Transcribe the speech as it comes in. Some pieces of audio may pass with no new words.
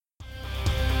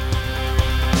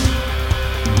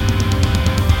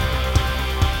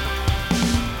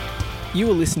You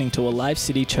are listening to a Live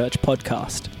City Church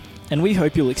podcast, and we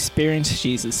hope you'll experience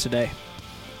Jesus today.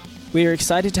 We are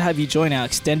excited to have you join our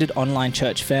extended online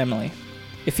church family.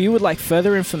 If you would like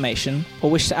further information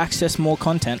or wish to access more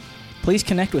content, please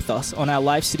connect with us on our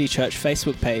Live City Church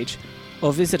Facebook page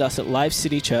or visit us at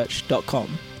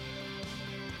livecitychurch.com.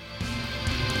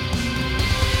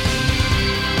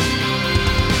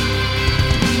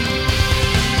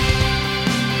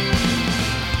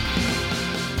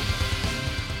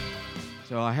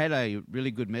 So I had a really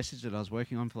good message that I was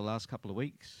working on for the last couple of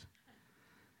weeks,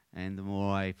 and the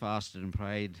more I fasted and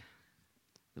prayed,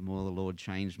 the more the Lord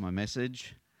changed my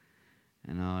message,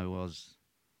 and I was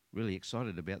really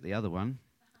excited about the other one,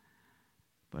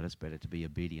 but it's better to be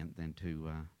obedient than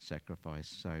to sacrifice.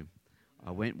 So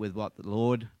I went with what the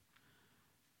Lord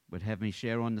would have me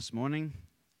share on this morning,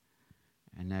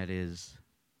 and that is,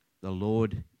 the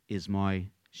Lord is my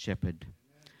shepherd.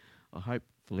 I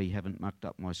hopefully haven't mucked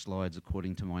up my slides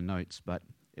according to my notes, but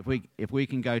if we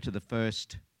can go to the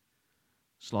first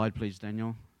slide, please,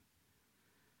 Daniel.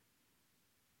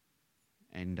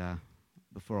 And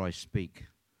before I speak,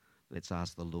 let's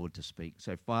ask the Lord to speak.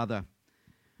 So, Father,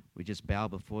 we just bow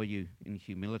before you in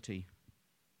humility.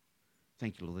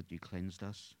 Thank you, Lord, that you cleansed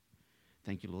us.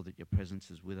 Thank you, Lord, that your presence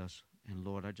is with us. And,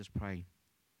 Lord, I just pray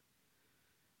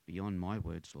beyond my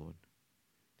words, Lord,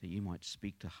 that you might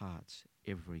speak to hearts,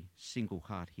 every single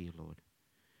heart here, Lord.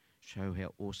 Show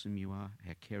how awesome you are,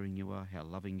 how caring you are, how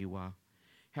loving you are,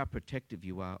 how protective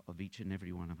you are of each and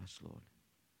every one of us, Lord.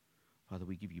 Father,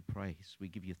 we give you praise, we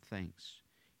give you thanks.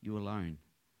 You alone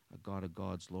are God of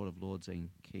gods, Lord of lords, and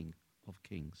King of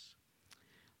kings.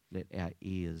 Let our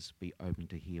ears be open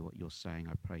to hear what you're saying,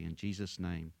 I pray in Jesus'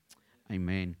 name.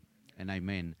 Amen and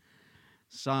amen.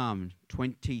 Psalm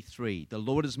 23. The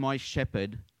Lord is my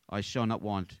shepherd, I shall not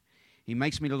want. He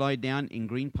makes me to lie down in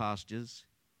green pastures,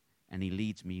 and he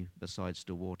leads me beside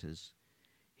still waters.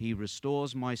 He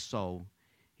restores my soul.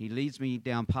 He leads me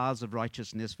down paths of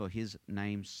righteousness for his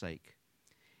name's sake.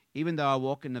 Even though I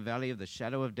walk in the valley of the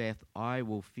shadow of death, I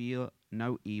will fear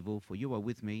no evil, for you are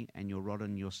with me, and your rod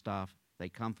and your staff, they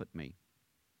comfort me.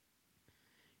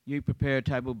 You prepare a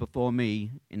table before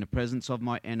me in the presence of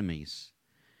my enemies.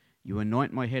 You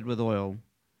anoint my head with oil,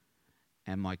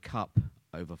 and my cup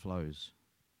overflows.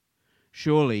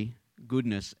 Surely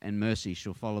goodness and mercy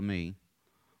shall follow me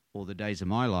all the days of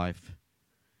my life,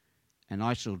 and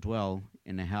I shall dwell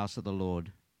in the house of the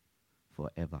Lord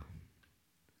forever.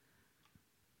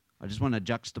 I just want to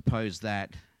juxtapose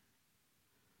that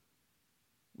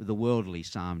with the worldly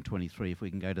Psalm 23. If we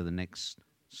can go to the next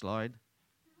slide.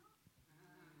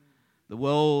 The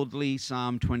worldly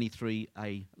Psalm 23,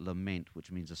 a lament,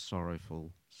 which means a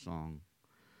sorrowful song.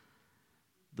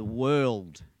 The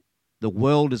world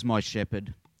is my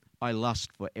shepherd. I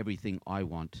lust for everything I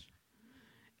want.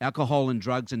 Alcohol and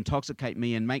drugs intoxicate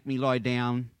me and make me lie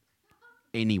down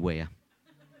anywhere.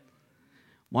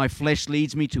 My flesh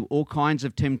leads me to all kinds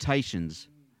of temptations,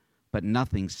 but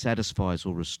nothing satisfies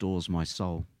or restores my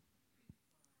soul.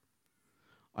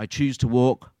 I choose to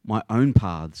walk my own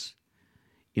paths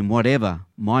in whatever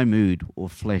my mood or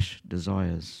flesh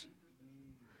desires,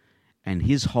 and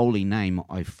his holy name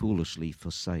I foolishly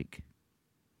forsake.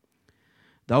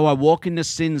 Though I walk in the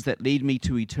sins that lead me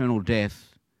to eternal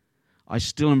death, I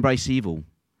still embrace evil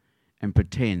and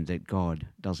pretend that God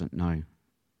doesn't know.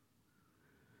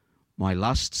 My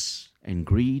lusts and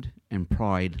greed and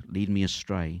pride lead me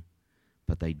astray,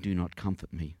 but they do not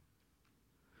comfort me.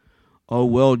 O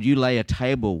world, you lay a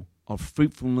table of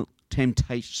fruitless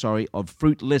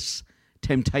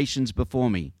temptations before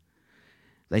me.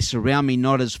 They surround me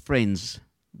not as friends,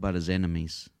 but as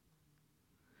enemies.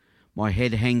 My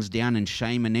head hangs down in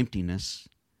shame and emptiness,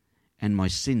 and my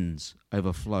sins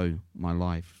overflow my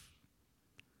life.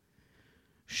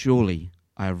 Surely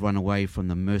I have run away from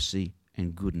the mercy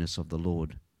and goodness of the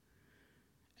Lord,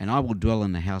 and I will dwell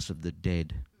in the house of the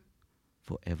dead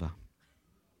forever.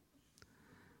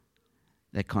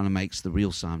 That kind of makes the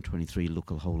real Psalm 23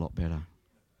 look a whole lot better.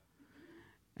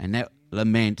 And that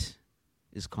lament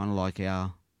is kind of like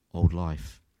our old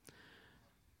life.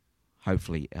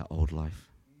 Hopefully our old life.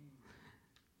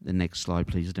 The next slide,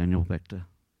 please, Daniel, back to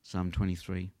Psalm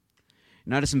 23.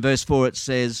 Notice in verse 4 it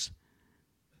says,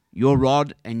 your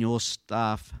rod and your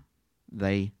staff,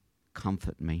 they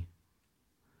comfort me.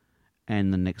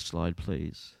 And the next slide,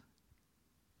 please.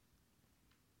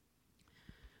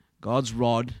 God's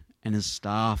rod and his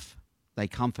staff, they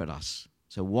comfort us.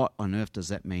 So what on earth does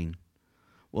that mean?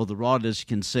 Well, the rod, as you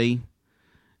can see,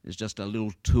 is just a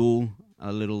little tool,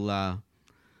 a little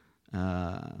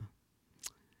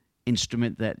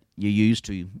instrument that you use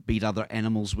to beat other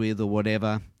animals with or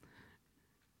whatever.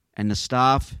 and the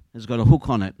staff has got a hook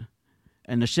on it.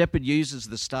 And the shepherd uses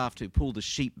the staff to pull the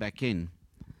sheep back in,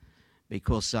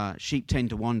 because sheep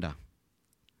tend to wander.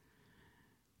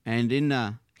 And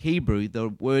in Hebrew, the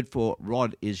word for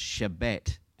rod is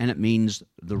Shabbat, and it means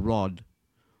the rod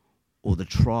or the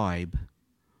tribe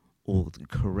or the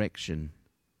correction.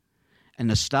 And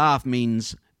the staff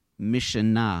means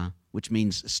mishanah, which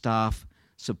means staff,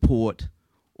 support,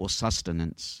 or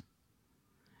sustenance.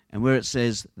 And where it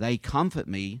says, they comfort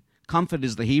me, comfort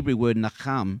is the Hebrew word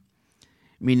nacham,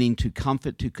 meaning to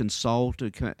comfort, to console,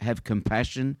 to have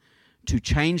compassion, to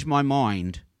change my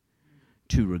mind,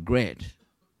 to regret,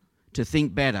 to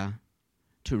think better,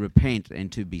 to repent,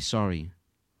 and to be sorry.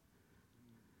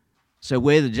 So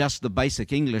where just the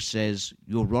basic English says,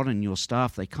 your rod and your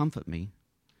staff, they comfort me,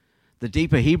 the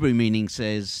deeper Hebrew meaning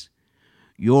says,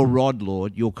 your rod,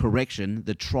 Lord, your correction,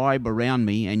 the tribe around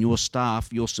me, and your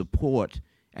staff, your support,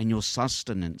 and your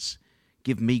sustenance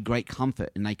give me great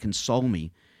comfort, and they console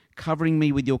me, covering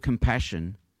me with your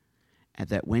compassion, and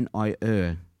that when I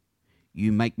err,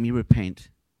 you make me repent,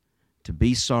 to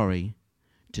be sorry,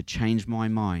 to change my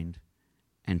mind,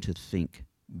 and to think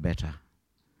better.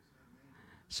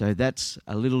 So that's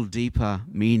a little deeper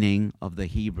meaning of the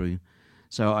Hebrew.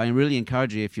 So I really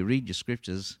encourage you, if you read your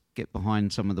scriptures, get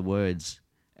behind some of the words,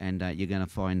 and you're going to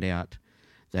find out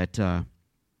that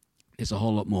there's a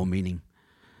whole lot more meaning.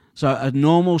 So a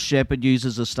normal shepherd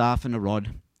uses a staff and a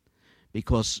rod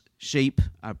because sheep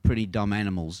are pretty dumb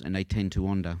animals and they tend to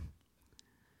wander.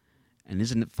 And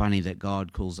isn't it funny that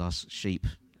God calls us sheep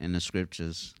in the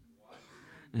scriptures?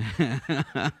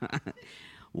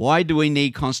 Why do we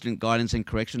need constant guidance and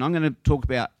correction? I'm going to talk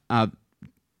about,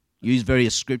 use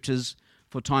various scriptures.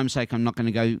 For time's sake, I'm not going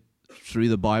to go through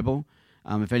the Bible.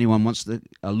 If anyone wants to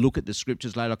look at the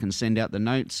scriptures later, I can send out the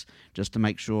notes just to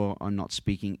make sure I'm not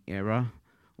speaking error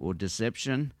or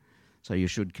deception. So you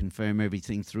should confirm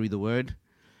everything through the word.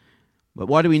 But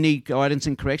why do we need guidance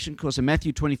and correction? Because in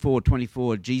Matthew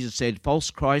 24:24, Jesus said,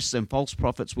 false Christs and false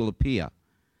prophets will appear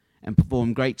and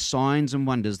perform great signs and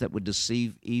wonders that would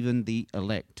deceive even the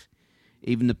elect,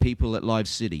 even the people at Live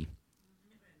City,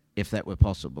 if that were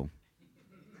possible.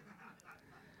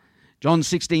 John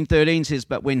 16:13 says,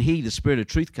 but when he, the Spirit of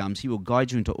truth, comes, he will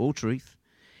guide you into all truth.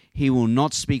 He will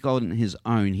not speak on his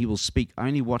own. He will speak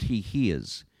only what he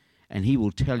hears, and he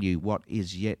will tell you what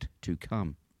is yet to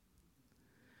come.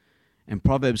 And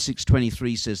Proverbs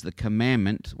 6:23 says, the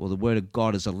commandment, or the word of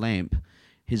God, is a lamp.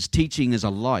 His teaching is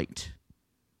a light,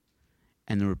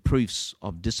 and the reproofs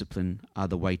of discipline are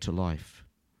the way to life.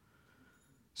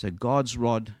 So God's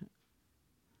rod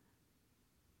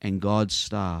and God's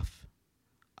staff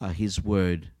are his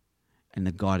word and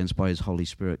the guidance by his Holy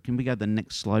Spirit. Can we go to the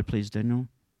next slide, please, Daniel?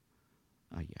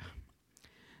 Oh, yeah.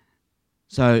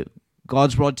 So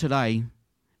God's rod today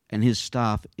and his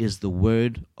staff is the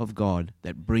word of God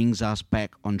that brings us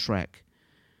back on track,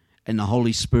 and the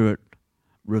Holy Spirit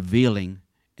revealing,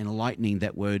 enlightening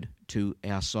that word to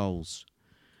our souls.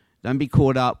 Don't be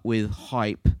caught up with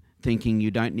hype, thinking you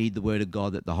don't need the word of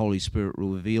God, that the Holy Spirit will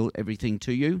reveal everything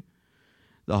to you.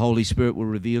 The Holy Spirit will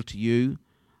reveal to you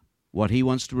what he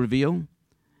wants to reveal,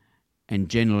 and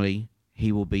generally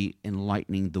he will be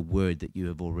enlightening the word that you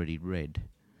have already read.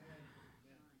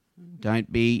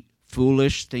 Don't be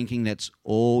foolish thinking that's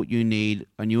all you need.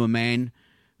 I knew a man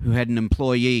who had an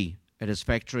employee at his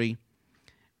factory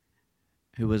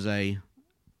who was a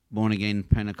born-again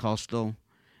Pentecostal,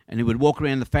 and he would walk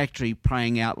around the factory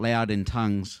praying out loud in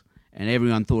tongues, and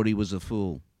everyone thought he was a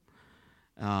fool.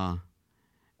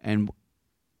 And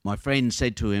my friend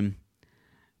said to him,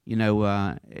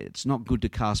 it's not good to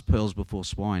cast pearls before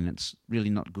swine. It's really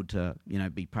not good to,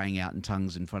 be praying out in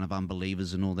tongues in front of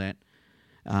unbelievers and all that.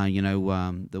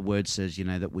 The word says,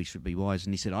 that we should be wise.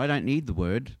 And he said, I don't need the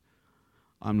word.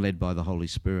 I'm led by the Holy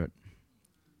Spirit.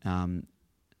 That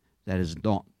is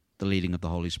not the leading of the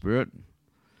Holy Spirit.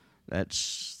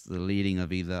 That's the leading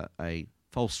of either a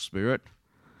false spirit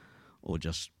or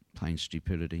just plain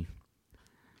stupidity.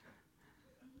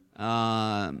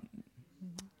 Can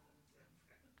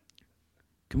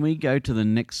we go to the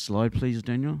next slide, please,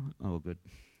 Daniel? Oh, good.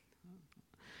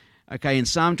 Okay, in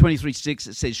Psalm 23:6,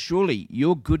 it says, surely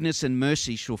your goodness and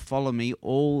mercy shall follow me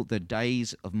all the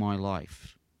days of my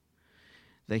life.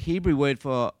 The Hebrew word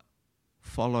for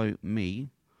follow me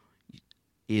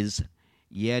is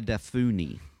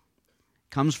yadafuni.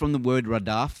 Comes from the word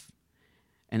radaf,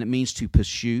 and it means to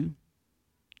pursue,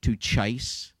 to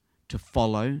chase, to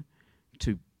follow,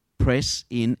 to press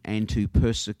in, and to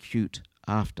persecute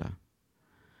after.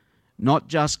 Not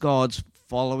just God's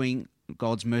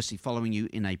mercy following you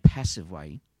in a passive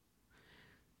way.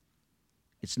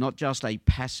 It's not just a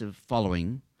passive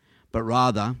following, but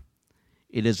rather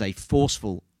It is a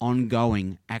forceful,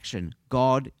 ongoing action.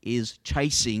 God is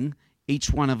chasing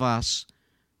each one of us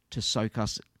to soak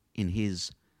us in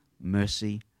his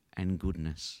mercy and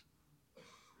goodness.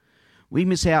 We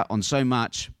miss out on so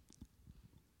much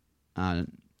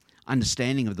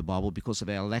understanding of the Bible because of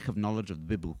our lack of knowledge of the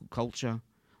biblical culture,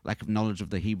 lack of knowledge of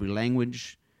the Hebrew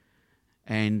language,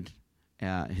 and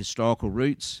our historical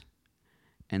roots,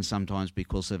 and sometimes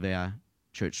because of our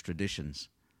church traditions.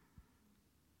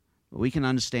 We can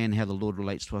understand how the Lord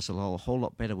relates to us a whole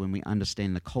lot better when we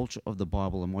understand the culture of the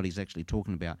Bible and what he's actually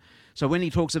talking about. So when he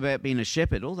talks about being a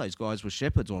shepherd, all those guys were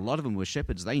shepherds, or a lot of them were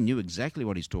shepherds. They knew exactly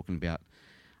what he's talking about.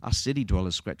 Us city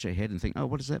dwellers scratch our head and think, oh,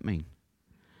 what does that mean?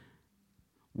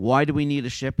 Why do we need a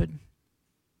shepherd?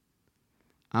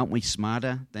 Aren't we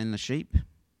smarter than the sheep?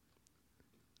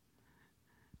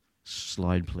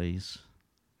 Slide, please.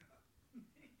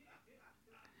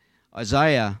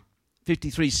 Isaiah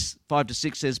 53,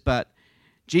 5-6 says, but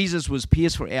Jesus was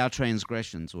pierced for our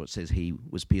transgressions, or it says he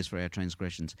was pierced for our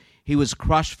transgressions. He was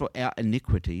crushed for our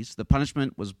iniquities. The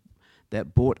punishment was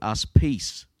that brought us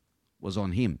peace was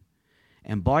on him.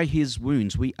 And by his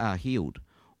wounds we are healed.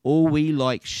 All we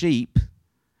like sheep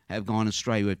have gone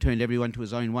astray. We have turned everyone to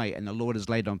his own way, and the Lord has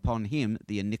laid upon him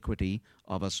the iniquity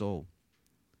of us all.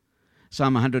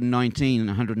 Psalm 119 and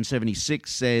 176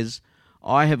 says,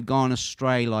 I have gone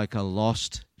astray like a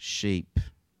lost sheep.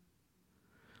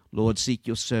 Lord, seek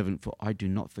your servant, for I do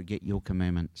not forget your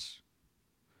commandments.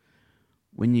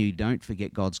 When you don't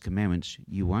forget God's commandments,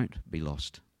 you won't be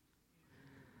lost.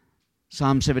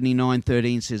 Psalm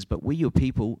 79:13 says, but we, your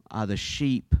people, are the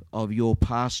sheep of your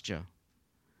pasture,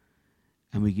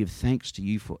 and we give thanks to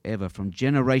you forever. From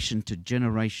generation to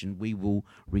generation, we will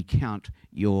recount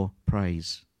your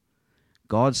praise.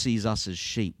 God sees us as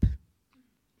sheep.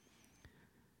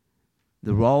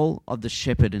 The role of the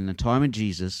shepherd in the time of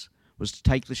Jesus was to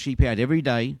take the sheep out every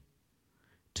day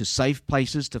to safe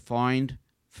places to find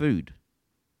food.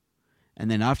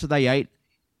 And then after they ate,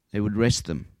 they would rest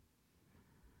them.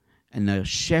 And the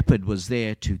shepherd was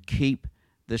there to keep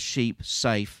the sheep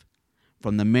safe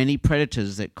from the many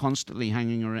predators that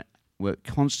were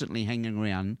constantly hanging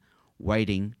around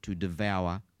waiting to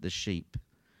devour the sheep.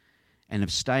 And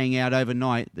if staying out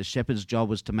overnight, the shepherd's job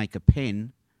was to make a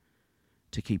pen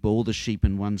to keep all the sheep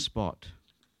in one spot.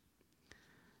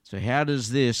 So how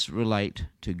does this relate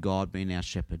to God being our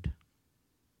shepherd?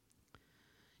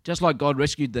 Just like God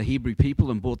rescued the Hebrew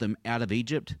people and brought them out of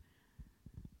Egypt,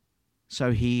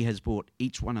 so he has brought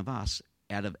each one of us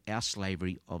out of our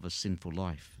slavery of a sinful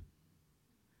life.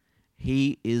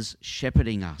 He is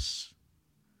shepherding us,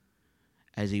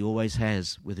 as he always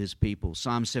has with his people.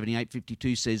 Psalm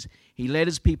 78:52 says, he led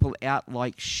his people out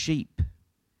like sheep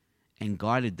and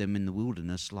guided them in the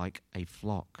wilderness like a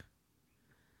flock.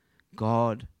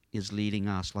 God is leading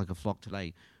us like a flock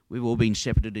today. We've all been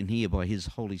shepherded in here by his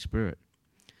Holy Spirit.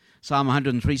 Psalm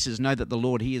 103 says, know that the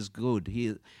Lord, he is good.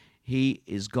 He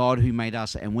is God who made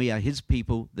us, and we are his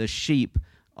people, the sheep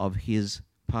of his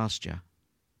pasture.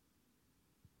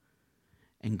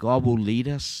 And God will lead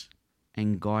us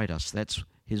and guide us. That's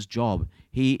his job.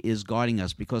 He is guiding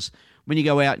us, because when you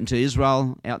go out into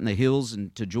Israel, out in the hills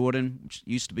and to Jordan, which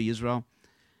used to be Israel,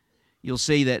 you'll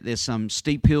see that there's some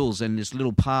steep hills and there's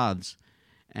little paths,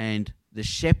 and the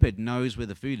shepherd knows where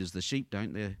the food is. The sheep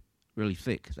don't. They're really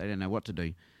thick. They don't know what to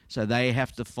do. So they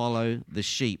have to follow the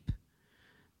sheep.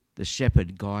 The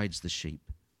shepherd guides the sheep.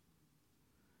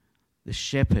 The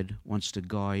shepherd wants to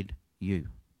guide you.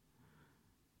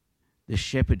 The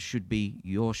shepherd should be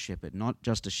your shepherd, not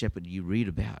just a shepherd you read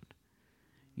about.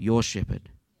 Your shepherd.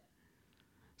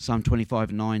 Psalm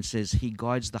 25:9 says, he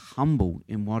guides the humble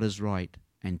in what is right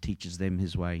and teaches them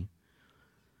his way.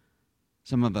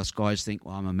 Some of us guys think,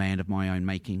 well, I'm a man of my own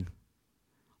making.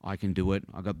 I can do it.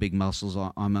 I've got big muscles.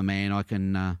 I'm a man.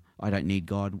 I don't need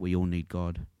God. We all need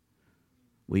God.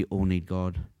 We all need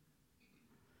God.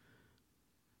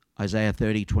 Isaiah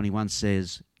 30:21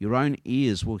 says, your own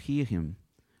ears will hear him.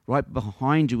 Right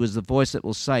behind you is the voice that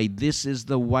will say, this is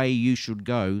the way you should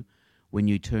go when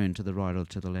you turn to the right or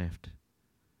to the left.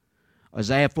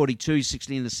 Isaiah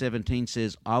 42:16-17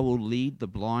 says, I will lead the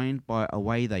blind by a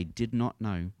way they did not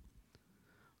know.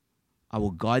 I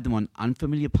will guide them on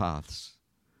unfamiliar paths.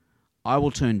 I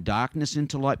will turn darkness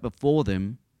into light before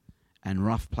them and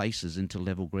rough places into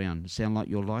level ground. Sound like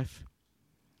your life?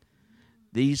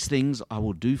 These things I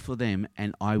will do for them,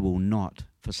 and I will not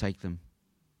forsake them.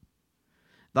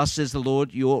 Thus says the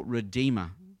Lord, your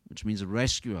Redeemer, which means a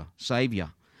rescuer,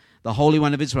 Savior, the Holy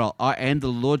One of Israel. I am the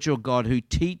Lord your God who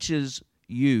teaches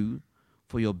you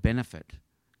for your benefit.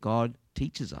 God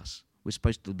teaches us. We're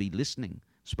supposed to be listening,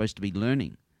 supposed to be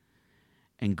learning.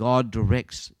 And God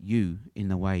directs you in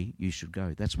the way you should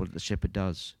go. That's what the shepherd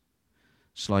does.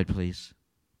 Slide, please.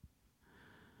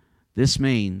 This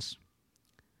means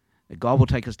that God will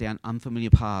take us down unfamiliar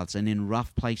paths and in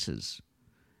rough places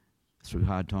through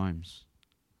hard times.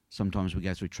 Sometimes we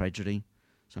go through tragedy.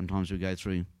 Sometimes we go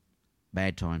through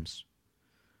bad times.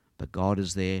 But God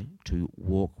is there to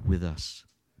walk with us,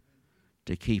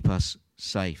 to keep us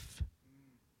safe,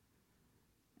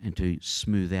 and to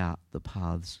smooth out the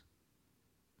paths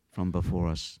from before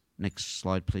us. Next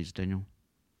slide, please, Daniel.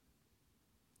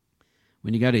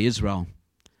 When you go to Israel,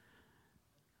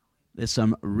 there's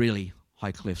some really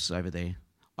high cliffs over there.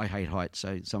 I hate heights,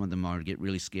 so some of them I get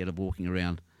really scared of walking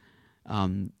around.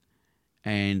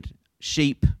 And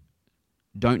sheep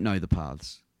don't know the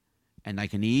paths, and they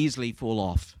can easily fall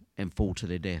off and fall to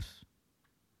their death.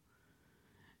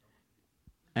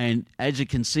 And as you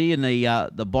can see in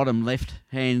the bottom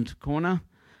left-hand corner,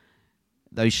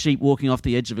 those sheep walking off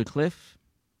the edge of a cliff,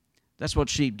 that's what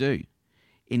sheep do.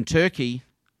 In Turkey,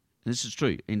 this is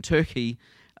true, in Turkey,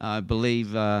 I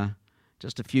believe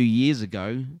just a few years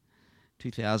ago,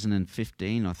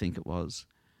 2015 I think it was,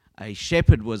 a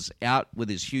shepherd was out with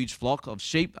his huge flock of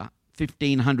sheep,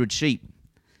 1,500 sheep,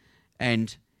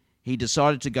 and he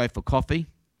decided to go for coffee,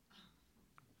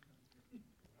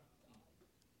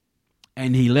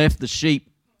 and he left the sheep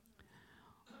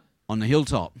on the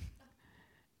hilltop,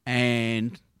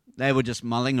 and they were just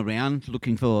mulling around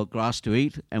looking for grass to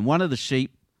eat, and one of the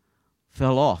sheep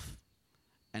fell off,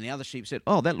 and the other sheep said,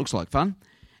 "Oh, that looks like fun,"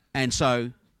 and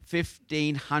so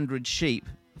 1,500 sheep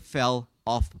fell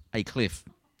off a cliff.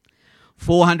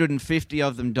 450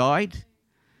 of them died.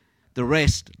 The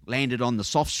rest landed on the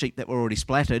soft sheep that were already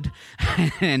splattered,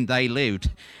 and they lived.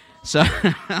 So,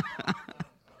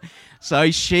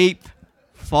 so sheep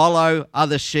follow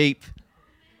other sheep,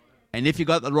 and if you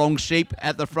got the wrong sheep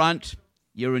at the front,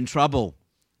 you're in trouble.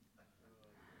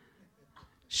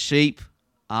 Sheep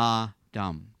are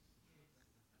dumb.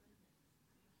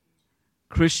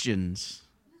 Christians,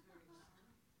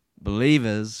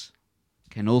 believers,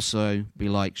 can also be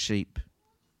like sheep.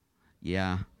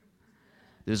 Yeah.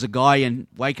 There's a guy in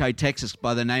Waco, Texas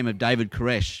by the name of David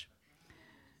Koresh.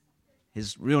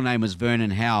 His real name was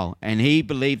Vernon Howell, and he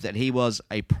believed that he was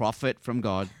a prophet from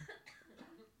God.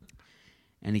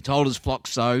 And he told his flock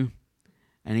so,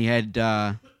 and he had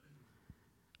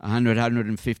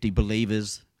 150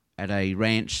 believers at a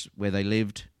ranch where they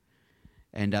lived,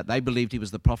 and they believed he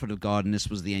was the prophet of God, and this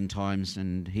was the end times,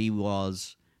 and he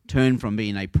was turned from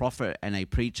being a prophet and a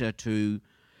preacher to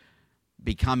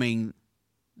becoming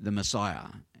the Messiah.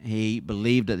 He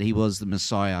believed that he was the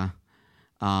Messiah,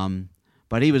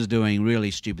 but he was doing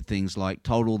really stupid things, like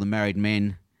told all the married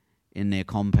men in their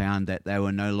compound that they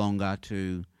were no longer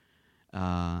to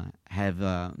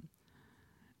have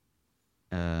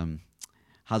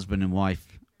husband and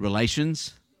wife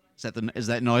relations. Is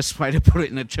that a nice way to put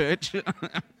it in a church?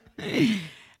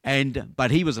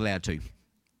 But he was allowed to.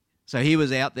 So he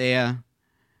was out there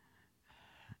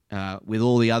with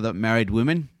all the other married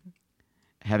women,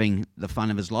 having the fun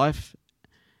of his life.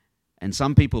 And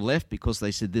some people left because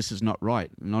they said, this is not right,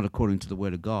 not according to the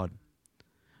word of God.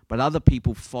 But other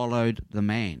people followed the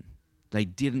man. They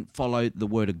didn't follow the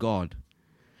word of God.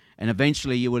 And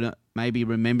eventually you would maybe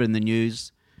remember in the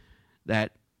news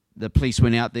that the police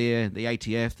went out there, the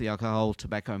ATF, the alcohol,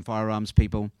 tobacco and firearms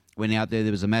people went out there.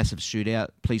 There was a massive shootout.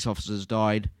 Police officers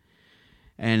died.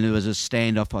 And there was a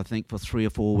standoff, I think, for 3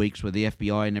 or 4 weeks with the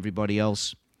FBI and everybody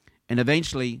else. And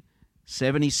eventually,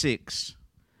 76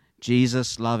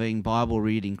 Jesus-loving,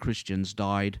 Bible-reading Christians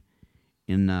died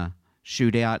in a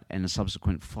shootout and a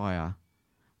subsequent fire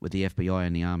with the FBI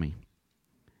and the army.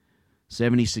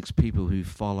 76 people who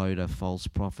followed a false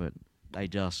prophet. They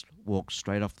just walked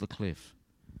straight off the cliff.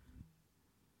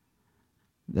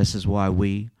 This is why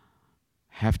we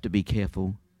have to be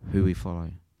careful who we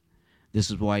follow.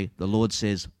 This is why the Lord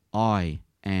says, I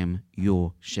am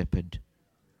your shepherd.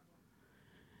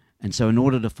 And so in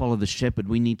order to follow the shepherd,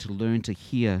 we need to learn to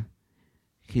hear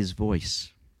his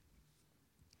voice.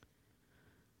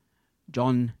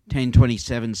 John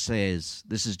 10:27 says,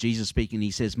 this is Jesus speaking,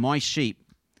 he says, my sheep,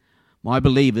 my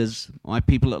believers, my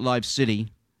people at Live City,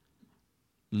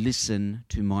 listen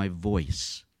to my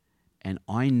voice, and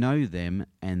I know them,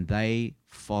 and they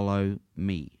follow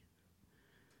me.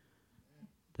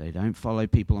 They don't follow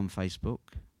people on Facebook,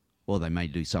 or they may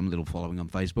do some little following on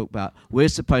Facebook, but we're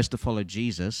supposed to follow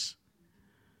Jesus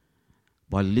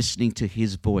by listening to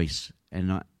his voice.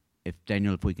 And if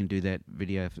we can do that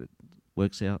video, if it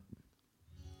works out.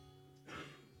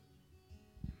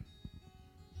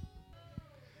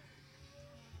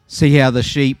 See how the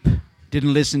sheep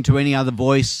didn't listen to any other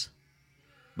voice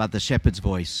but the shepherd's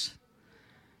voice.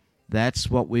 That's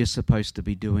what we're supposed to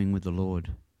be doing with the Lord.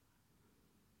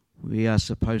 We are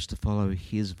supposed to follow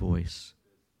his voice.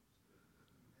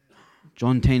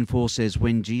 John 10:4 says,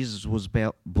 when Jesus was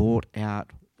brought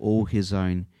out all his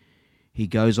own, he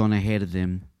goes on ahead of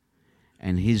them,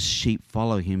 and his sheep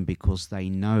follow him because they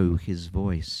know his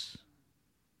voice.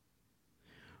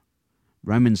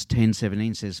 Romans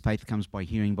 10:17 says, faith comes by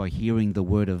hearing the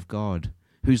word of God.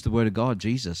 Who's the word of God?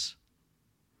 Jesus.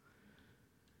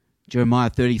 Jeremiah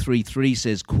 33:3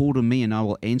 says, call to me and I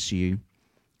will answer you,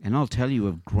 and I'll tell you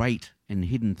of great and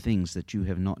hidden things that you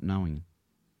have not known.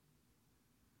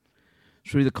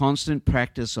 Through the constant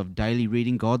practice of daily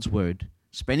reading God's word,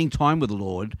 spending time with the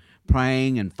Lord,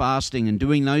 praying and fasting and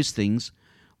doing those things,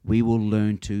 we will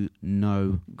learn to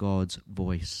know God's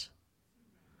voice.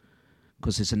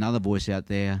 Because there's another voice out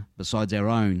there besides our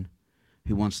own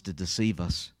who wants to deceive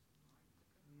us.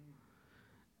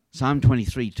 Psalm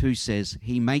 23:2 says,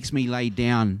 he makes me lay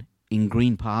down in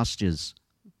green pastures.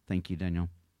 Thank you, Daniel.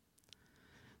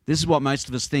 This is what most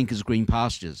of us think is green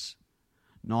pastures.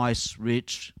 Nice,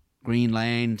 rich, green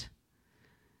land.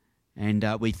 And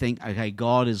we think, okay,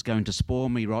 God is going to spoil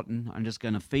me rotten. I'm just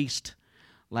going to feast,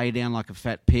 lay down like a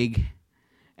fat pig,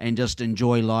 and just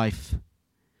enjoy life.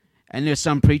 And there's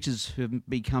some preachers who have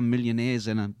become millionaires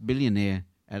and a billionaire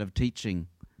out of teaching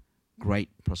great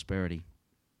prosperity.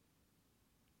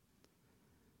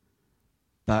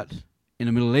 But in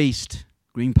the Middle East,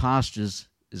 green pastures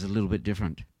is a little bit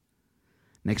different.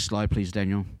 Next slide, please,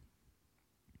 Daniel.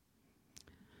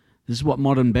 This is what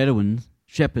modern Bedouin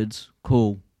shepherds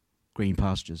call green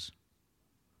pastures.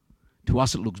 To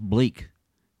us, it looks bleak.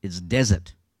 It's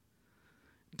desert.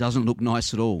 It doesn't look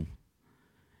nice at all.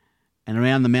 And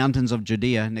around the mountains of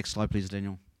Judea, next slide, please,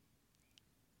 Daniel,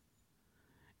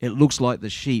 it looks like the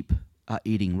sheep are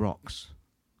eating rocks.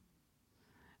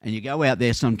 And you go out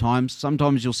there sometimes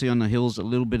you'll see on the hills a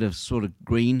little bit of sort of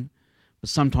green, but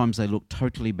sometimes they look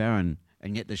totally barren,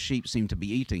 and yet the sheep seem to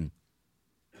be eating.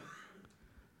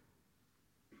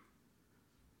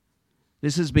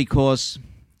 This is because,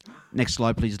 next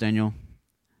slide please, Daniel,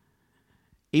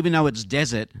 even though it's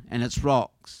desert and it's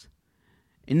rocks,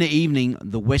 in the evening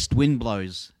the west wind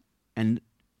blows, and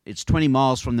it's 20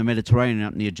 miles from the Mediterranean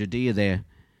up near Judea there,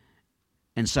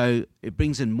 and so it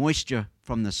brings in moisture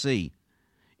from the sea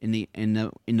in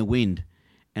the wind,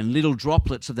 and little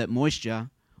droplets of that moisture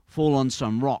fall on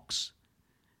some rocks,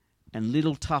 and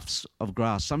little tufts of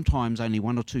grass, sometimes only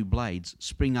one or two blades,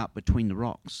 spring up between the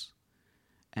rocks,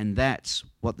 and that's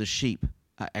what the sheep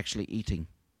are actually eating.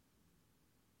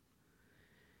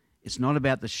 It's not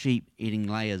about the sheep eating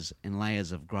layers and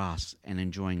layers of grass and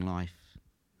enjoying life.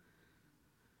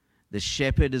 The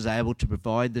shepherd is able to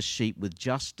provide the sheep with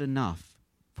just enough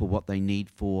for what they need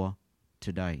for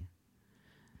today.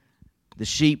 The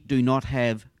sheep do not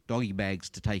have doggy bags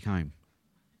to take home.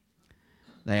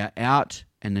 They are out,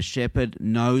 and the shepherd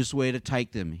knows where to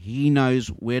take them. He knows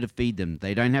where to feed them.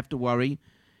 They don't have to worry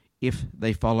if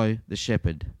they follow the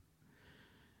shepherd.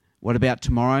 What about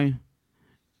tomorrow?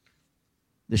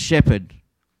 The shepherd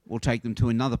will take them to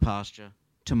another pasture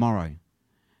tomorrow.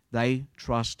 They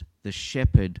trust the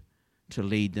shepherd to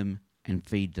lead them and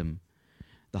feed them.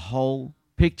 The whole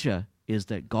picture is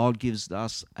that God gives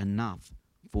us enough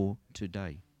for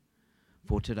today.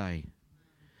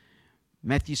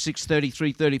 Matthew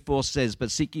 6:33-34 says, but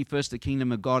seek ye first the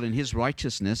kingdom of God and his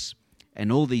righteousness,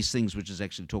 and all these things, which is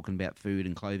actually talking about food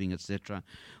and clothing, etc.,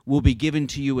 will be given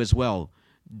to you as well.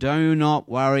 Do not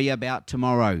worry about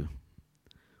tomorrow,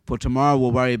 for tomorrow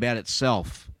will worry about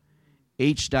itself.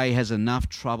 Each day has enough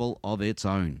trouble of its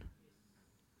own.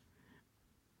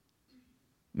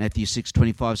 Matthew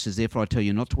 6:25 says, therefore I tell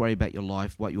you not to worry about your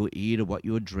life, what you will eat or what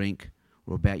you will drink,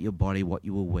 or about your body, what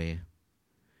you will wear.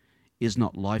 Is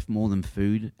not life more than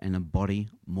food, and a body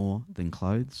more than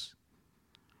clothes?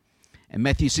 And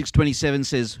Matthew 6:27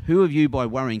 says, who of you by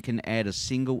worrying can add a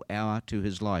single hour to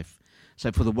his life?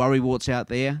 So for the worrywarts out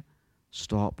there,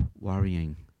 stop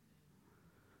worrying.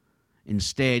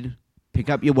 Instead, pick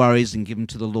up your worries and give them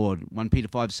to the Lord. 1 Peter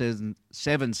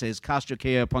 5:7 says, cast your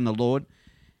care upon the Lord,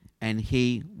 and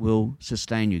he will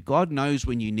sustain you. God knows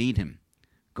when you need him.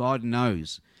 God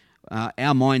knows.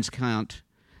 Our minds can't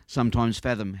sometimes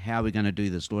fathom how we're going to do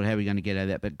this, Lord, how are we going to get out of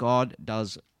that? But God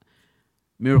does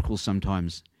miracles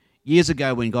sometimes. Years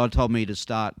ago when God told me to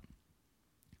start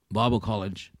Bible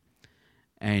college,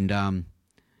 and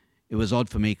it was odd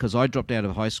for me because I dropped out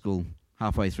of high school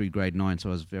halfway through grade 9, so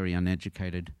I was very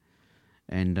uneducated.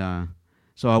 And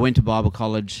so I went to Bible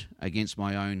college against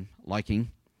my own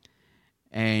liking,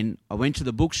 and I went to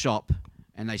the bookshop,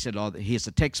 and they said, oh, here's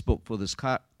a textbook for this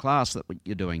class that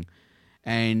you're doing.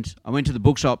 And I went to the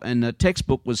bookshop, and the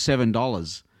textbook was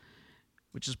 $7,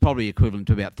 which is probably equivalent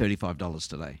to about $35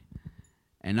 today.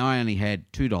 And I only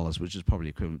had $2, which is probably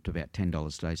equivalent to about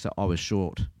 $10 today, so I was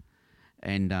short.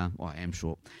 And, I am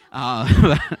short.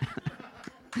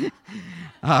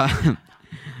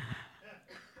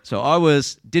 So I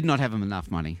did not have enough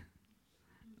money.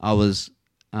 I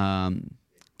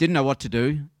didn't know what to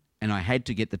do, and I had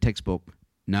to get the textbook.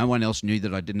 No one else knew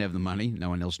that I didn't have the money. No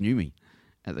one else knew me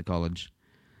at the college.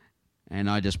 And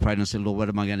I just prayed and I said, Lord, what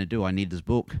am I going to do? I need this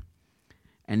book.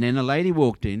 And then a lady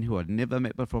walked in who I'd never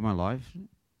met before in my life.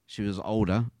 She was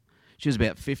older. She was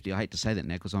about 50. I hate to say that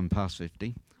now because I'm past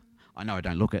 50. I know I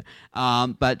don't look it.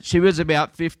 But she was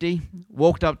about 50,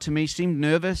 walked up to me, seemed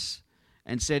nervous,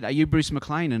 and said, are you Bruce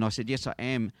McLean? And I said, yes, I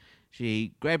am.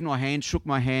 She grabbed my hand, shook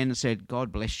my hand, and said,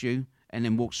 God bless you, and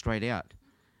then walked straight out.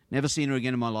 Never seen her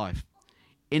again in my life.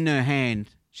 In her hand,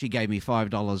 she gave me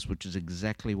 $5, which is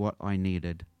exactly what I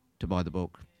needed to buy the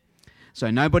book.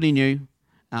 So nobody knew,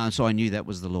 so I knew that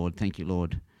was the Lord. Thank you,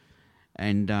 Lord.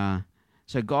 And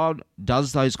so God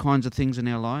does those kinds of things in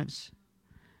our lives.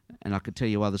 And I could tell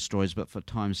you other stories, but for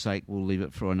time's sake, we'll leave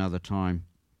it for another time.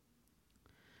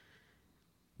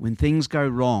 When things go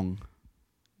wrong,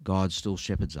 God still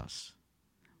shepherds us.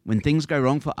 When things go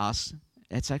wrong for us,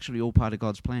 that's actually all part of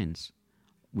God's plans.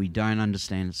 We don't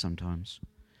understand it sometimes.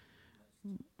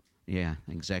 Yeah,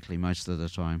 exactly, most of the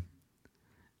time.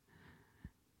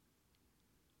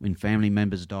 When family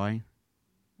members die,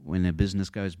 when their business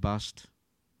goes bust,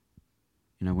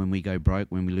 when we go broke,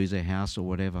 when we lose our house or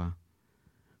whatever,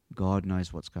 God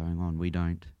knows what's going on. We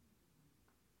don't.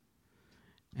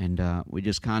 And we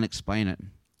just can't explain it.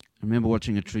 I remember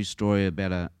watching a true story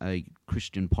about a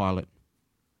Christian pilot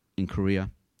in Korea.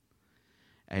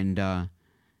 And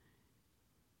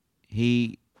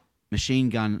he machine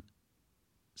gunned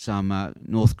some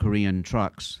North Korean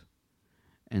trucks,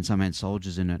 and some had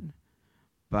soldiers in it.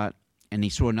 And he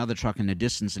saw another truck in the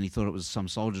distance, and he thought it was some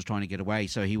soldiers trying to get away.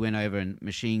 So he went over and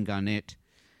machine gunned it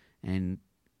and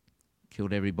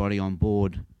killed everybody on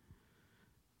board.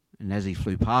 And as he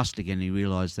flew past again, he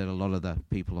realized that a lot of the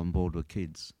people on board were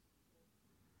kids.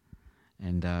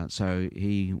 And so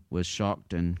he was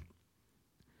shocked and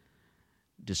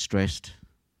distressed.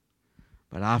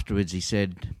 But afterwards he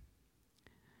said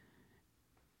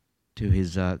to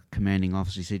his commanding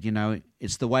officer, he said,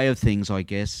 it's the way of things, I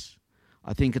guess.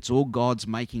 I think it's all God's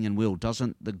making and will.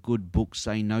 Doesn't the good book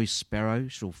say no sparrow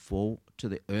shall fall to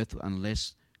the earth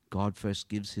unless God first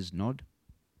gives his nod?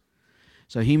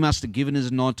 So he must have given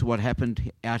his nod to what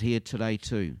happened out here today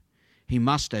too. He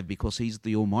must have, because he's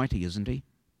the Almighty, isn't he?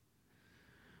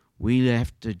 We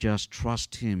have to just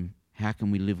trust him. How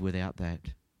can we live without that?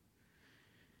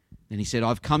 Then he said,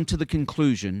 I've come to the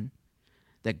conclusion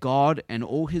that God and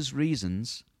all his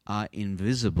reasons are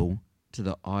invisible to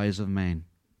the eyes of man.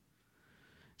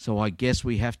 So I guess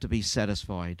we have to be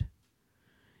satisfied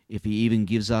if he even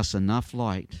gives us enough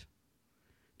light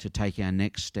to take our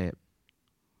next step,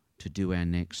 to do our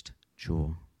next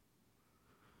chore.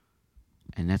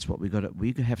 And that's what we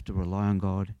have to rely on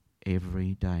God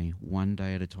every day, one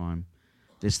day at a time.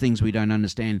 There's things we don't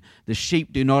understand. The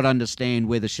sheep do not understand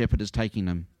where the shepherd is taking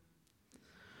them.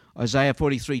 Isaiah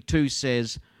 43:2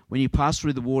 says, when you pass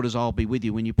through the waters, I'll be with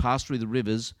you. When you pass through the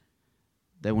rivers,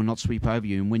 they will not sweep over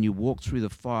you. And when you walk through the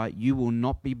fire, you will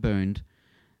not be burned.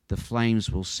 The flames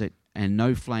will set, and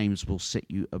no flames will set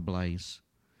you ablaze.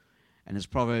 And as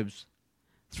Proverbs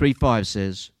 3:5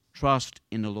 says, trust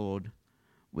in the Lord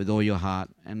with all your heart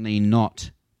and lean not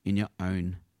in your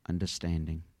own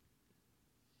understanding.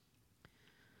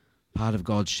 Part of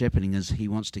God's shepherding is he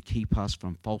wants to keep us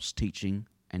from false teaching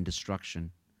and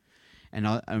destruction. And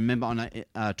I remember on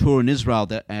a tour in Israel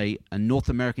that a North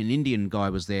American Indian guy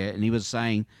was there, and he was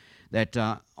saying that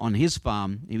on his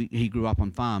farm, he grew up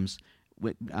on farms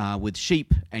with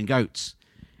sheep and goats.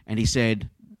 And he said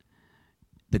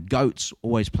the goats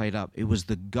always played up. It was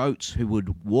the goats who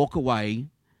would walk away,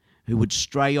 who would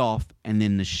stray off, and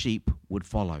then the sheep would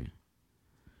follow.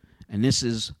 And this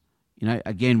is,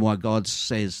 again, why God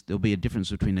says there'll be a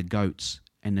difference between the goats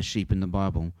and the sheep in the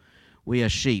Bible. We are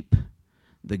sheep.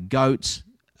 The goats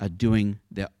are doing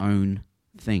their own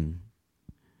thing.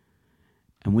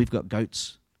 And we've got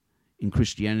goats in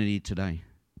Christianity today.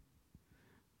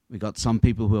 We've got some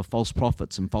people who are false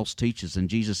prophets and false teachers. And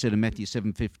Jesus said in Matthew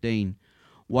 7:15,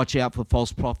 watch out for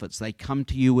false prophets. They come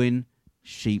to you in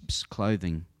sheep's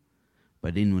clothing,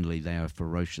 but inwardly they are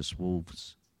ferocious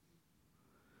wolves.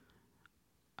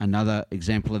 Another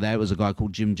example of that was a guy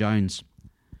called Jim Jones,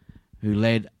 who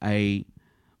led a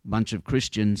bunch of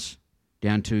Christians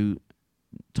down to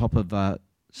top of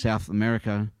South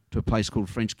America to a place called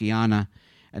French Guiana,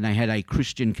 and they had a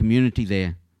Christian community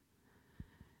there.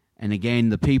 And again,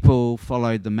 the people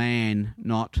followed the man,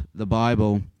 not the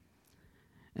Bible.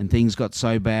 And things got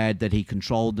so bad that he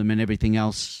controlled them and everything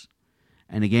else.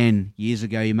 And again, years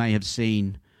ago, you may have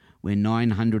seen where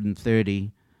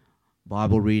 930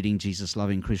 Bible-reading,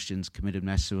 Jesus-loving Christians committed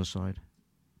mass suicide,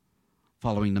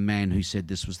 following the man who said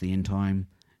this was the end time,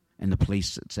 and the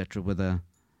police, etc., were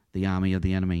the army of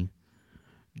the enemy.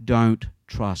 Don't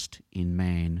trust in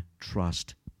man,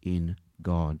 trust in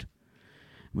God.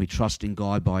 We trust in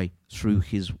God through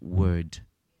his word.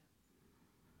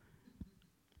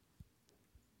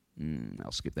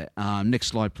 I'll skip that. Next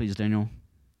slide, please, Daniel.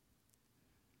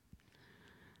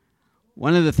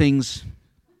 One of the things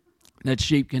that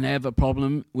sheep can have a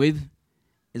problem with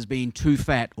is being too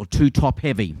fat or too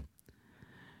top-heavy.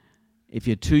 If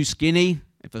you're too skinny,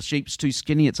 if a sheep's too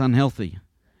skinny, it's unhealthy.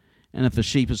 And if a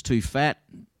sheep is too fat,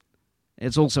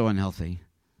 it's also unhealthy.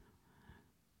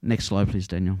 Next slide, please,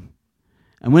 Daniel.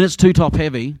 And when it's too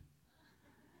top-heavy,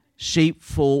 sheep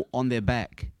fall on their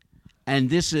back. And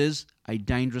this is a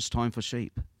dangerous time for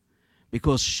sheep,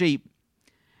 because sheep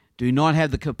do not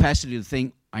have the capacity to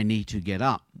think, I need to get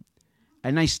up.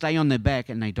 And they stay on their back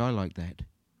and they die like that.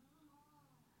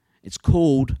 It's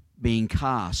called being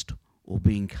cast or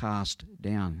being cast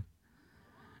down.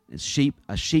 A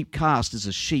sheep cast is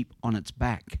a sheep on its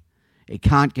back. It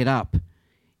can't get up.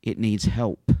 It needs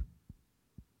help.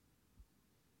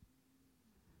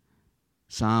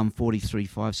 Psalm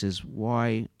 43:5 says,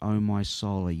 Why, O my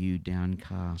soul, are you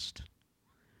downcast?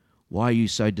 Why are you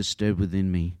so disturbed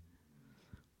within me?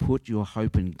 Put your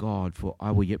hope in God, for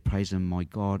I will yet praise him, my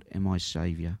God and my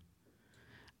Saviour.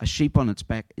 A sheep on its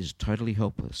back is totally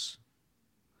helpless.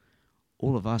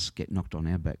 All of us get knocked on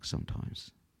our back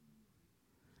sometimes,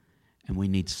 and we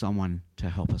need someone to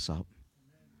help us up.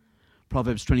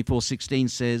 Proverbs 24:16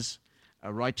 says,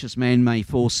 a righteous man may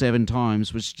fall 7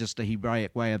 times, which is just a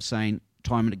Hebraic way of saying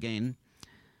time and again,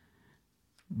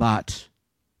 but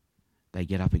they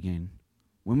get up again.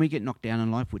 When we get knocked down in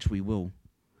life, which we will,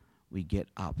 we get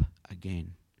up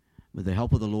again with the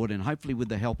help of the Lord and hopefully with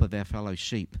the help of our fellow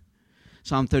sheep.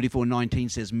 Psalm 34:19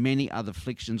 says, many are the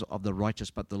afflictions of the righteous,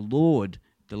 but the Lord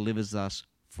delivers us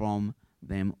from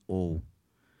them all.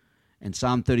 And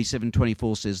Psalm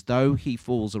 37:24 says, though he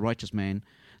falls, a righteous man,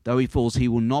 though he falls, he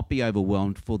will not be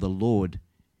overwhelmed, for the Lord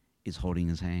is holding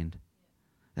his hand.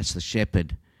 That's the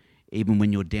shepherd. Even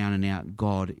when you're down and out,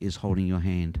 God is holding your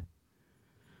hand.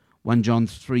 1 John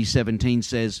 3:17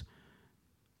 says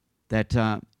that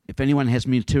if anyone has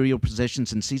material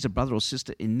possessions and sees a brother or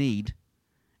sister in need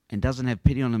and doesn't have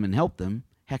pity on them and help them,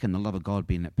 how can the love of God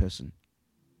be in that person?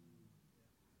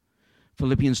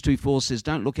 Philippians 2:4 says,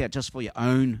 don't look out just for your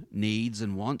own needs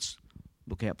and wants.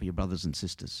 Look out for your brothers and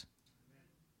sisters.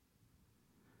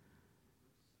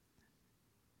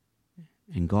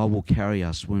 And God will carry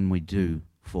us when we do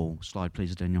fall. Slide,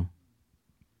 please, Daniel.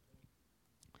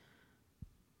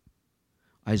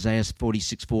 Isaiah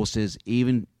 46:4 says,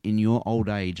 even in your old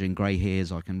age and grey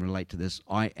hairs, I can relate to this,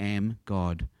 I am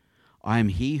God. I am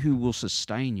he who will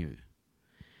sustain you.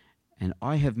 And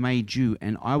I have made you,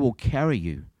 and I will carry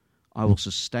you. I will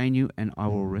sustain you, and I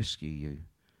will rescue you.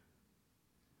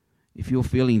 If you're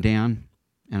feeling down,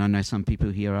 and I know some people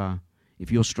here are,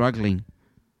 if you're struggling,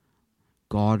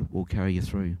 God will carry you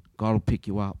through. God will pick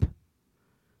you up.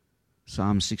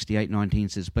 Psalm 68:19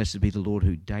 says, blessed be the Lord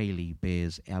who daily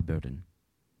bears our burden.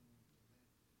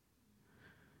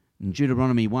 In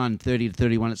Deuteronomy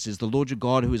 1:30-31 it says, the Lord your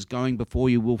God who is going before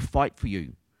you will fight for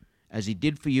you, as he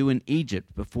did for you in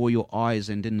Egypt before your eyes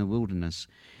and in the wilderness.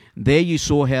 There you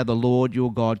saw how the Lord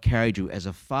your God carried you, as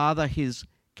a father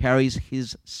carries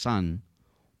his son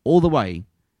all the way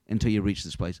until you reach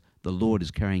this place. The Lord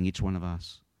is carrying each one of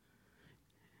us.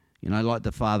 You know, like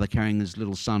the father carrying his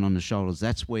little son on the shoulders.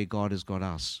 That's where God has got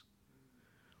us.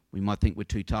 We might think we're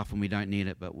too tough and we don't need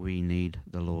it, but we need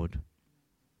the Lord.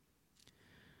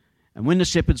 And when the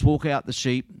shepherds walk out the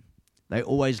sheep, they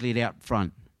always lead out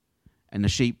front, and the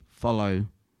sheep follow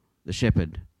the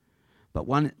shepherd. But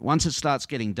once it starts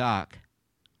getting dark,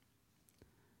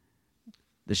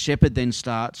 the shepherd then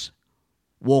starts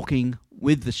walking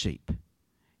with the sheep.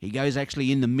 He goes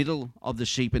actually in the middle of the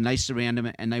sheep, and they surround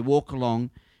him, and they walk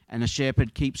along, and the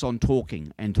shepherd keeps on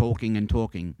talking and talking and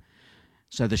talking,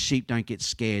 so the sheep don't get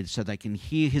scared, so they can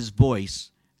hear his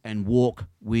voice and walk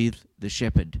with the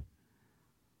shepherd.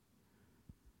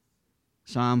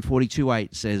 Psalm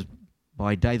 42:8 says,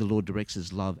 by day the Lord directs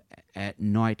his love, at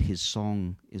night his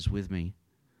song is with me.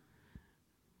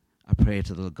 A prayer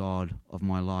to the God of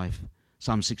my life.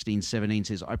 Psalm 16:17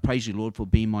 says, I praise you, Lord, for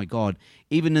being my God.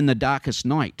 Even in the darkest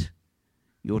night,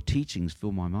 your teachings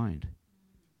fill my mind.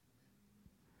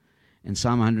 And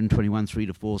Psalm 121,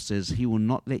 3-4 says, He will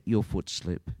not let your foot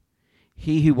slip.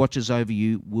 He who watches over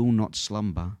you will not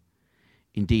slumber.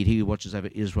 Indeed, he who watches over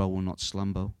Israel will not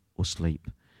slumber or sleep.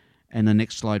 And the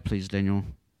next slide, please, Daniel.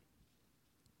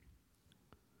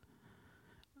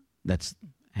 That's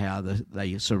how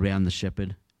they surround the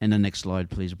shepherd. And the next slide,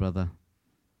 please, brother.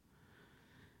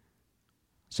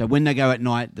 So when they go at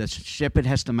night, the shepherd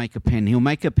has to make a pen. He'll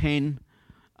make a pen,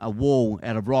 a wall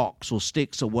out of rocks or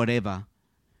sticks or whatever.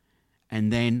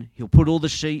 And then he'll put all the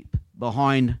sheep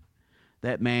behind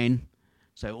that man,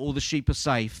 so all the sheep are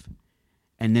safe.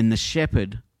 And then the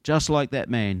shepherd, just like that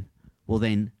man, will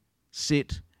then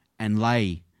sit and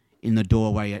lay in the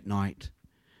doorway at night.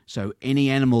 So any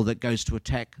animal that goes to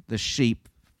attack the sheep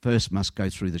first must go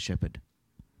through the shepherd.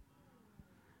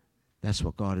 That's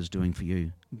what God is doing for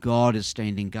you. God is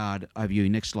standing guard over you.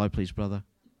 Next slide, please, brother.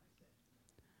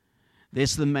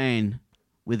 There's the man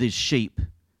with his sheep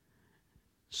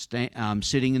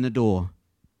sitting in the door.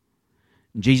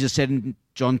 Jesus said in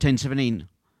John 10:17,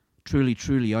 Truly,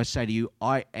 truly, I say to you,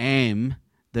 I am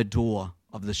the door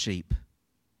of the sheep.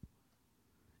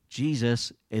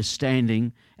 Jesus is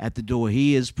standing at the door.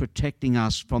 He is protecting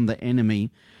us from the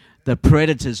enemy, the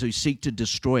predators who seek to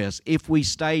destroy us. If we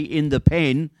stay in the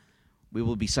pen, we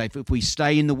will be safe. If we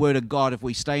stay in the Word of God, if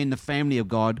we stay in the family of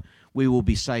God, we will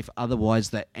be safe. Otherwise,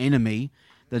 the enemy,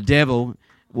 the devil,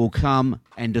 will come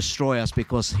and destroy us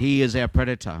because he is our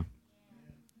predator.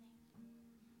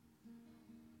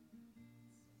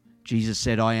 Jesus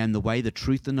said, I am the way, the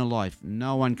truth, and the life.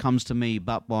 No one comes to me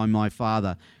but by my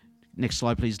Father. Next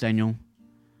slide, please, Daniel.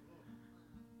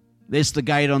 There's the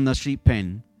gate on the sheep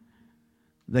pen.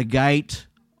 The gate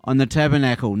on the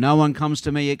tabernacle. No one comes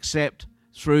to me except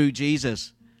through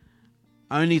Jesus.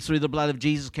 Only through the blood of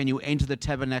Jesus can you enter the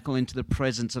tabernacle into the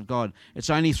presence of God. It's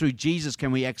only through Jesus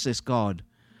can we access God.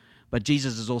 But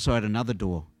Jesus is also at another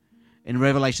door. In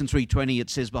Revelation 3:20 it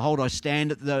says, Behold, I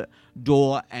stand at the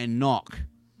door and knock.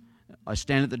 I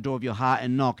stand at the door of your heart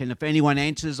and knock. And if anyone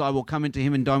answers, I will come into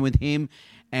him and dine with him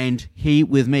and he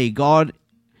with me. God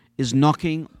is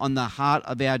knocking on the heart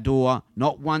of our door,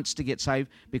 not once to get saved,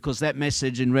 because that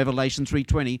message in Revelation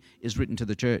 3:20 is written to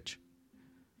the church.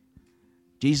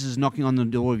 Jesus is knocking on the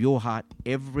door of your heart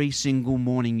every single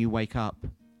morning you wake up,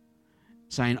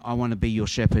 saying, I want to be your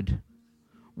shepherd.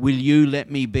 Will you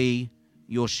let me be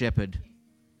your shepherd?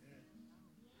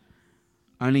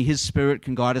 Only His Spirit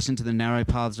can guide us into the narrow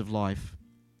paths of life.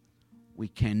 We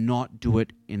cannot do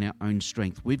it in our own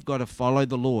strength. We've got to follow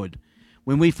the Lord.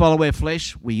 When we follow our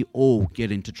flesh, we all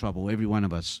get into trouble, every one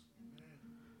of us.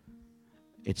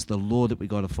 It's the Lord that we've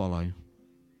got to follow.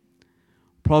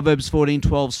 Proverbs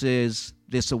 14:12 says,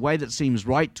 There's a way that seems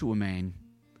right to a man,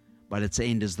 but its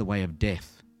end is the way of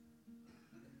death.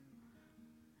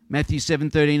 Matthew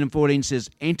 7:13 and 14 says,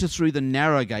 Enter through the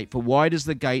narrow gate, for wide is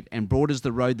the gate and broad is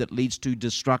the road that leads to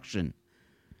destruction,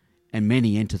 and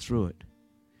many enter through it.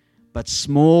 But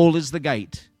small is the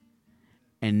gate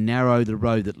and narrow the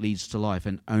road that leads to life,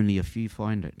 and only a few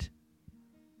find it.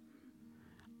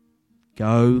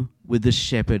 Go with the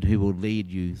shepherd who will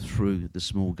lead you through the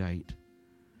small gate.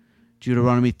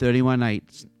 Deuteronomy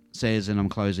 31:8 says, and I'm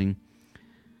closing,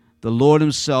 The Lord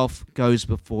Himself goes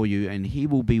before you, and He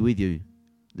will be with you.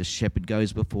 The shepherd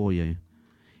goes before you.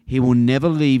 He will never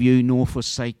leave you nor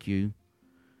forsake you.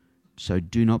 So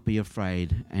do not be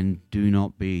afraid and do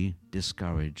not be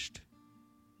discouraged.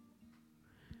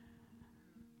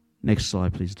 Next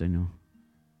slide, please, Daniel.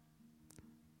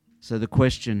 So the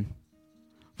question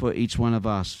for each one of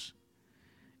us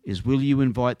is, will you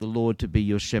invite the Lord to be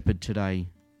your shepherd today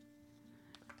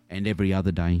and every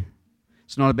other day?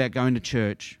 It's not about going to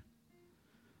church.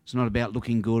 It's not about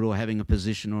looking good or having a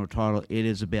position or a title. It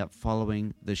is about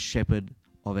following the shepherd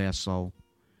of our soul.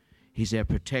 He's our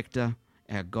protector,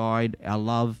 our guide, our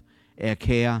love, our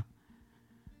care.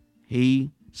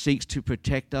 He seeks to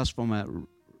protect us from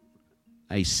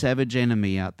a savage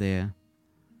enemy out there,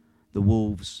 the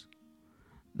wolves,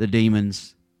 the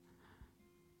demons,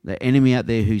 the enemy out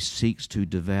there who seeks to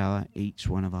devour each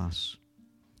one of us.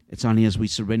 It's only as we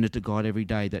surrender to God every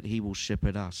day that He will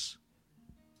shepherd us.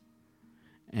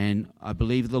 And I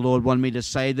believe the Lord wanted me to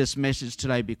say this message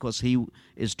today because He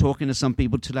is talking to some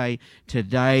people today.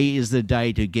 Today is the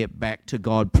day to get back to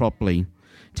God properly.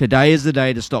 Today is the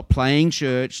day to stop playing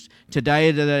church. Today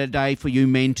is the day for you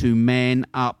men to man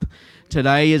up.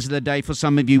 Today is the day for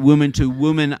some of you women to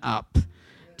woman up.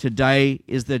 Today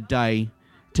is the day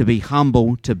to be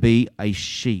humble, to be a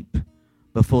sheep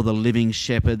before the living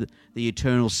shepherd, the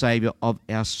eternal Savior of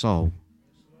our soul.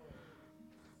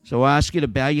 So I ask you to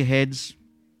bow your heads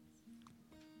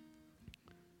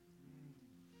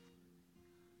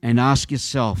and ask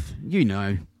yourself,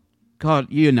 God,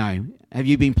 you know, have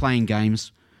you been playing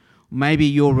games? Maybe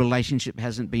your relationship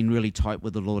hasn't been really tight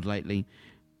with the Lord lately.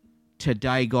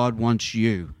 Today, God wants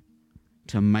you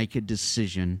to make a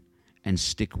decision and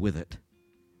stick with it.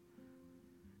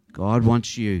 God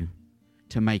wants you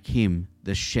to make him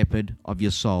the shepherd of your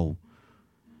soul.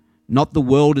 Not the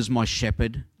world is my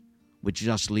shepherd, which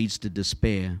just leads to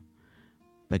despair,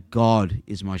 but God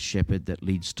is my shepherd that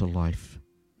leads to life.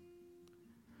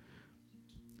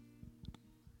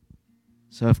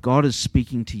 So if God is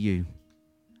speaking to you,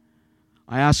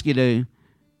 I ask you to,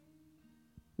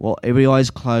 while every eye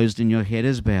is closed and your head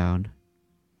is bowed,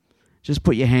 just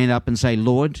put your hand up and say,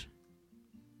 Lord,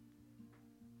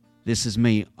 this is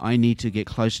me. I need to get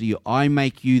closer to you. I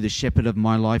make you the shepherd of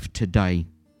my life today.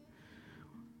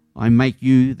 I make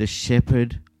you the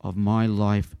shepherd of my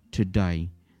life today.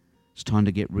 It's time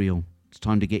to get real. It's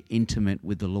time to get intimate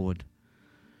with the Lord.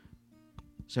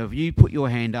 So if you put your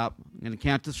hand up, I'm going to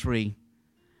count to 3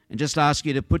 and just ask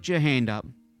you to put your hand up,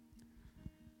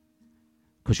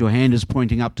 because your hand is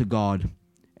pointing up to God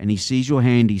and he sees your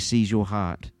hand, he sees your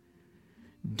heart.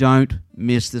 Don't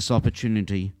miss this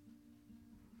opportunity.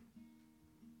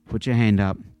 Put your hand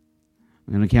up.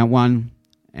 I'm going to count 1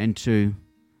 and 2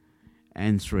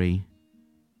 and 3.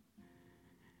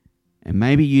 And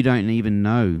maybe you don't even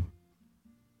know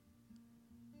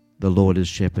the Lord is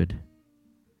shepherd.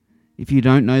 If you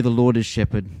don't know the Lord is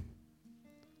shepherd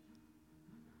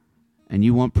and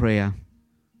you want prayer,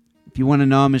 if you want to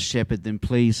know him as shepherd, then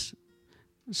please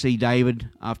see David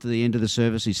after the end of the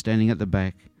service. He's standing at the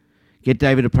back. Get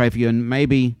David to pray for you. And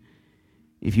maybe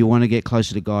if you want to get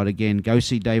closer to God again, go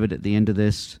see David at the end of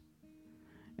this,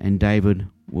 and David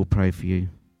will pray for you.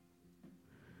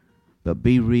 But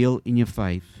be real in your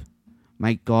faith.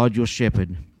 Make God your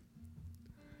shepherd.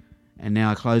 And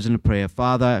now I close in a prayer.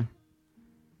 Father,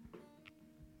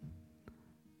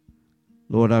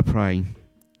 Lord, I pray,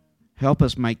 help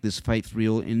us make this faith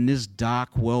real in this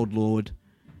dark world, Lord.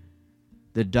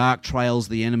 The dark trails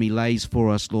the enemy lays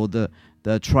for us, Lord. The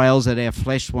trails that our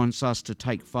flesh wants us to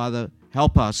take, Father.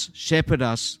 Help us, shepherd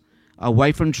us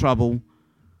away from trouble,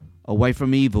 away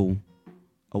from evil,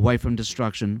 away from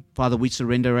destruction. Father, we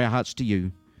surrender our hearts to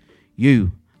you.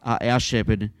 You are our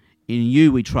shepherd. In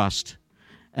you we trust.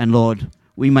 And Lord,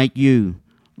 we make you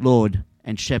Lord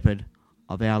and shepherd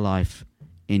of our life.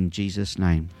 In Jesus'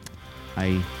 name,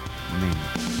 amen.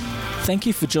 Thank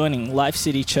you for joining Life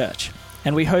City Church,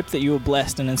 and we hope that you were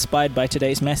blessed and inspired by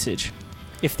today's message.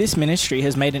 If this ministry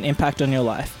has made an impact on your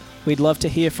life, we'd love to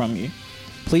hear from you.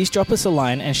 Please drop us a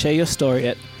line and share your story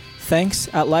at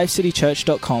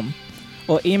thanks@lifecitychurch.com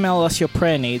or email us your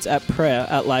prayer needs at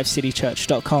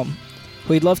prayer@lifecitychurch.com.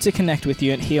 We'd love to connect with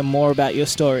you and hear more about your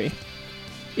story.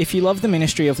 If you love the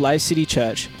ministry of Life City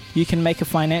Church, you can make a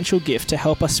financial gift to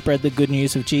help us spread the good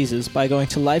news of Jesus by going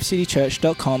to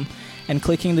lifecitychurch.com and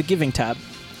clicking the Giving tab.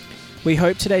 We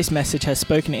hope today's message has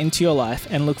spoken into your life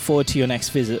and look forward to your next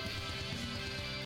visit.